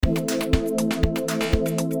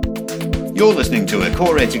You're listening to a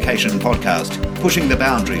Core Education podcast, pushing the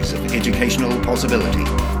boundaries of educational possibility.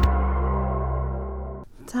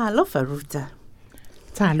 Talofa Ruta.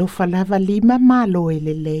 Talofa lava lima malo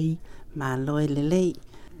elelei. Malo elelei.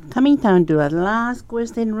 Coming down to our last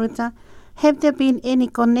question, Ruta. Have there been any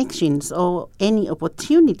connections or any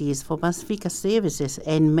opportunities for Pacifica Services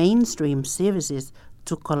and mainstream services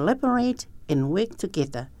to collaborate and work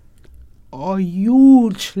together? Oh,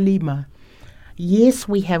 huge, Lima. Yes,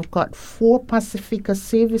 we have got 4 Pacifica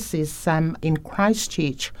Services in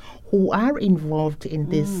Christchurch who are involved in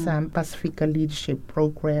this Pacifica Leadership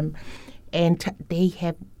Program, and they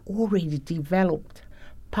have already developed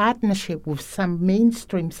partnership with some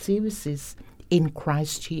mainstream services in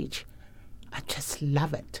Christchurch. I just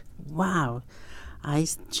love it. Wow. I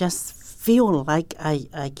just feel like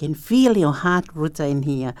I can feel your heart, Ruta, in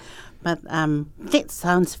here. But that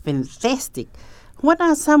sounds fantastic. What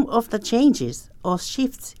are some of the changes or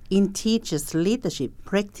shifts in teachers' leadership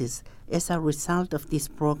practice as a result of this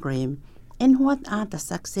program? And what are the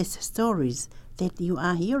success stories that you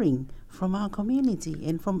are hearing from our community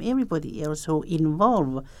and from everybody else who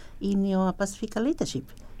involved in your Pacifica leadership?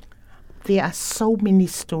 There are so many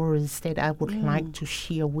stories that I would like to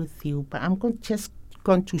share with you, but I'm just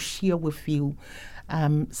going to share with you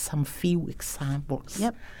some few examples.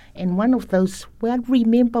 Yep. And one of those, well,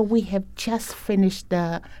 remember we have just finished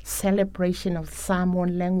the celebration of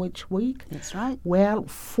Samoan Language Week. That's right. Well,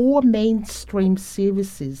 4 mainstream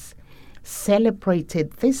services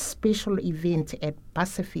celebrated this special event at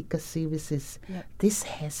Pacifica Services. Yep.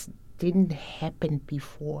 This didn't happen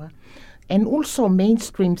before. And also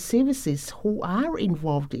mainstream services who are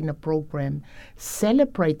involved in a program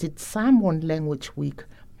celebrated Samoan Language Week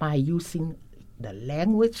by using the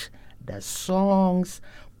language, the songs,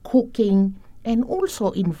 cooking, and also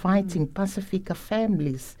inviting Pacifica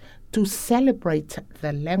families to celebrate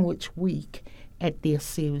the Language Week at their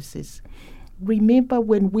services. Remember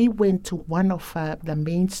when we went to one of the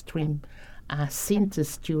mainstream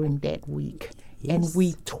centers during that week? Yes. And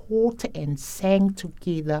we taught and sang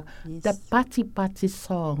together the Pati Pati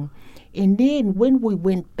song. And then when we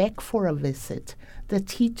went back for a visit, the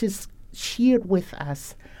teachers shared with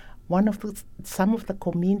us some of the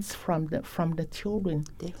comments from the children.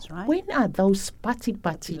 That's right. When are those Pati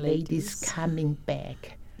Pati ladies coming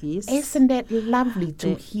back? Yes. Isn't that lovely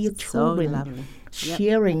to hear children lovely.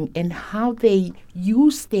 sharing and how they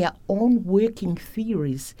use their own working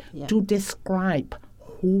theories to describe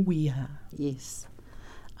who we are? Yes.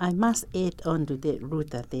 I must add on to that,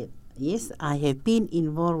 Ruta, that yes, I have been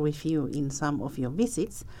involved with you in some of your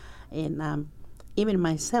visits, and even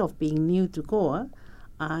myself being new to Goa,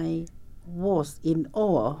 I was in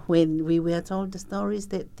awe when we were told the stories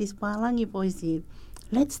that these Palangi boys said,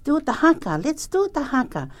 let's do the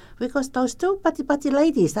haka, because those 2 Pati Pati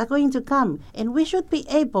ladies are going to come, and we should be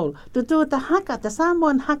able to do the haka, the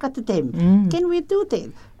Samoan haka to them. Can we do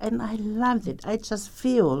that? And I loved it. I just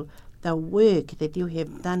feel the work that you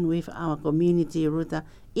have done with our community, Ruta,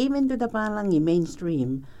 even to the Palangi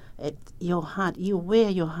mainstream, at your heart, you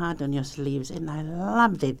wear your heart on your sleeves, and I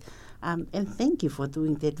loved it. And thank you for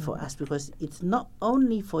doing that for us, because it's not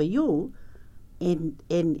only for you in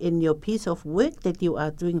your piece of work that you are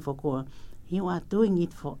doing for Goa, you are doing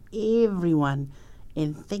it for everyone,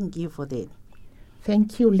 and thank you for that.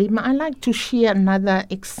 Thank you, Lima. I'd like to share another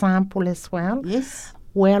example as well. Yes.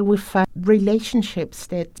 Well, with relationships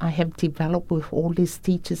that I have developed with all these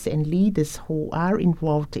teachers and leaders who are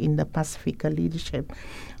involved in the Pacifica leadership,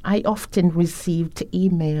 I often received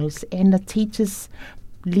emails, and the teachers,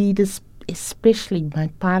 leaders, especially my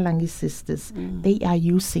Palangi sisters, they are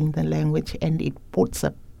using the language, and it puts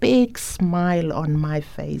a big smile on my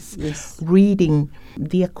face reading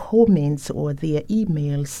their comments or their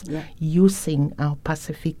emails using our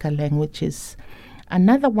Pacifica languages.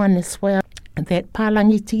 Another one as well, that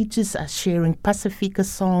Palangi teachers are sharing Pacifica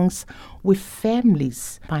songs with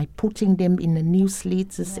families by putting them in the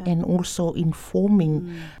newsletters and also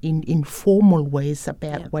informing in informal ways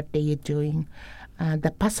about what they are doing.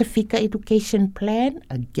 The Pacifica Education Plan,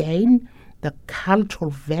 again, the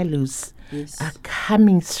cultural values are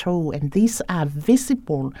coming through, and these are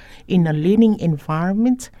visible in a learning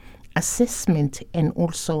environment, assessment, and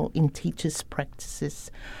also in teachers'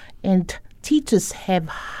 practices. And teachers have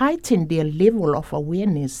heightened their level of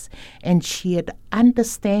awareness and shared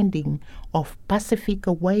understanding of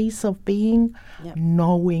Pacifica ways of being,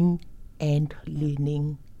 knowing, and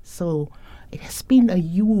learning. So it has been a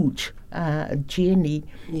huge journey,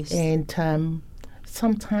 and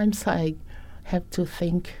sometimes I have to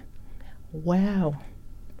think, wow,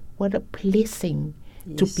 what a blessing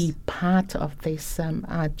to be part of this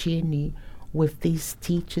journey with these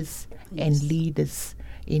teachers Yes. and leaders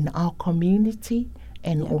in our community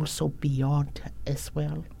and Yeah. also beyond as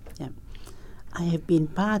well. Yeah. I have been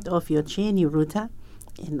part of your journey, Ruta,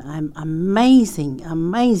 and I'm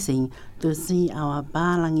amazing to see our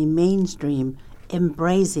Palangi mainstream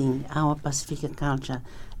embracing our Pacifica culture,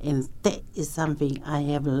 and that is something I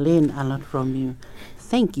have learned a lot from you.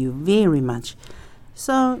 Thank you very much.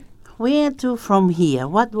 So, where to from here?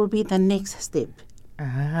 What will be the next step?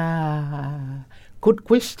 Good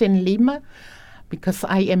question, Lima, because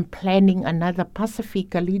I am planning another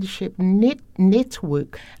Pacifica Leadership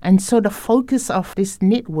network. And so the focus of this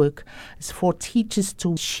network is for teachers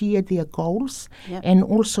to share their goals Yep. and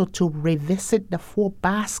also to revisit the 4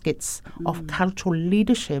 baskets of cultural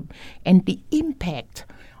leadership and the impact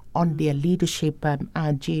on their leadership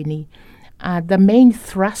journey. The main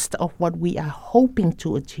thrust of what we are hoping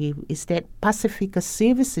to achieve is that Pacifica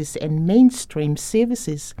services and mainstream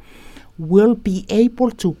services will be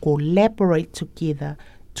able to collaborate together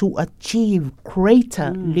to achieve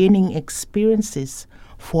greater learning experiences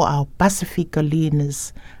for our Pacifica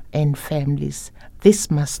learners and families.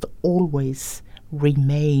 This must always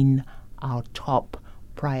remain our top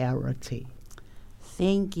priority.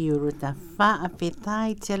 Thank you, Ruta.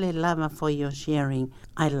 Fa'apetai tele lava for your sharing.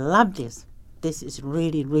 I love this. This is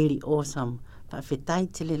really, really awesome.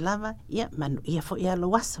 Fa'apetai tele lava, ia manu ia fo ia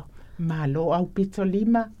loaso. Malo au pito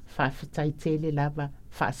Lima, whawhitai tele lava,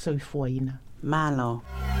 whaasoifuaina. Malo.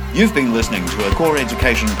 You've been listening to a Core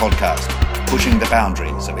Education podcast, pushing the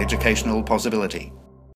boundaries of educational possibility.